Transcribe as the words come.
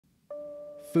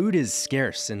Food is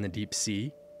scarce in the deep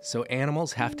sea, so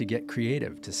animals have to get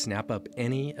creative to snap up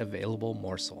any available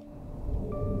morsel.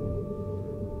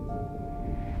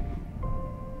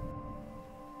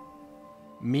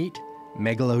 Meet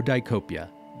Megalodicopia,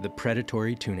 the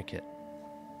predatory tunicate.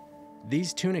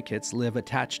 These tunicates live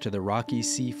attached to the rocky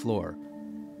sea floor,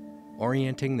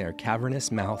 orienting their cavernous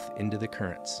mouth into the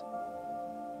currents.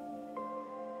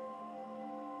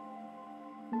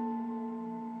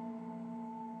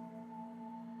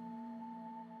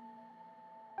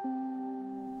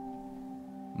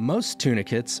 Most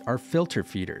tunicates are filter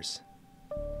feeders.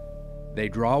 They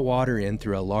draw water in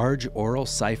through a large oral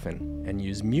siphon and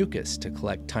use mucus to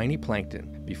collect tiny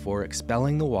plankton before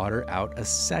expelling the water out a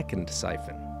second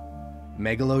siphon.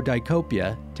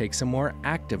 Megalodicopia takes a more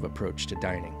active approach to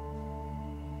dining.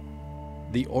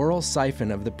 The oral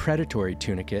siphon of the predatory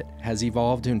tunicate has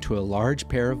evolved into a large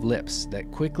pair of lips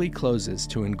that quickly closes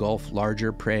to engulf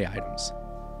larger prey items.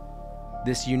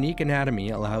 This unique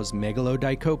anatomy allows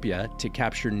Megalodicopia to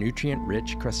capture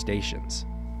nutrient-rich crustaceans.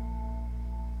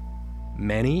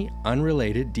 Many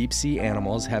unrelated deep-sea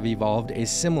animals have evolved a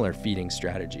similar feeding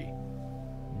strategy.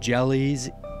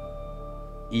 Jellies,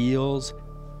 eels,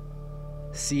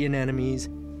 sea anemones,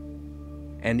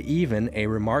 and even a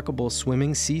remarkable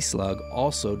swimming sea slug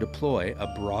also deploy a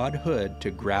broad hood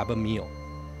to grab a meal.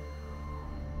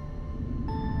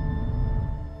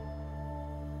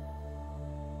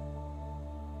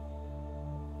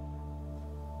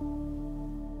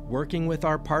 Working with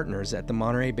our partners at the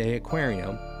Monterey Bay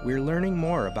Aquarium, we're learning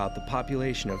more about the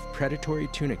population of predatory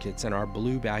tunicates in our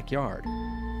blue backyard.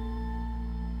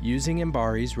 Using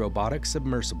MBARI's robotic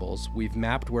submersibles, we've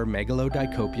mapped where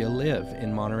Megalodicopia live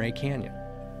in Monterey Canyon.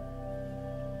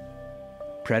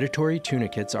 Predatory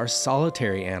tunicates are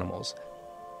solitary animals,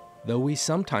 though we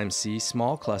sometimes see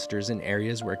small clusters in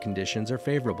areas where conditions are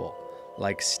favorable,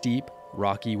 like steep,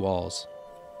 rocky walls.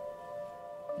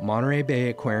 Monterey Bay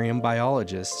Aquarium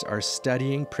biologists are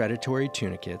studying predatory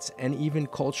tunicates and even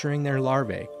culturing their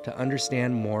larvae to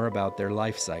understand more about their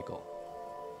life cycle.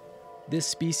 This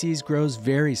species grows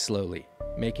very slowly,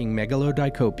 making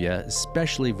Megalodicopia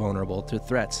especially vulnerable to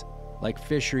threats like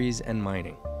fisheries and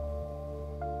mining.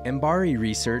 MBARI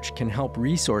research can help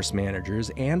resource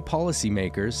managers and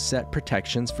policymakers set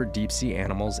protections for deep-sea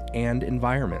animals and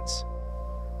environments.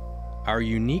 Our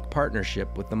unique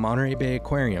partnership with the Monterey Bay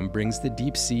Aquarium brings the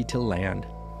deep sea to land,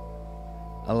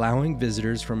 allowing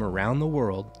visitors from around the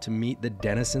world to meet the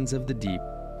denizens of the deep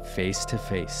face to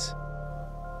face.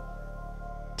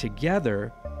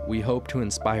 Together, we hope to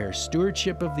inspire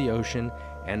stewardship of the ocean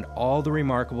and all the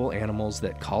remarkable animals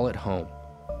that call it home.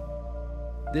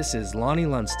 This is Lonnie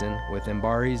Lunston with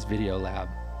MBARI's Video Lab.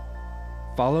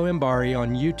 Follow MBARI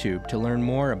on YouTube to learn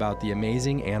more about the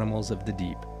amazing animals of the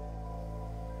deep.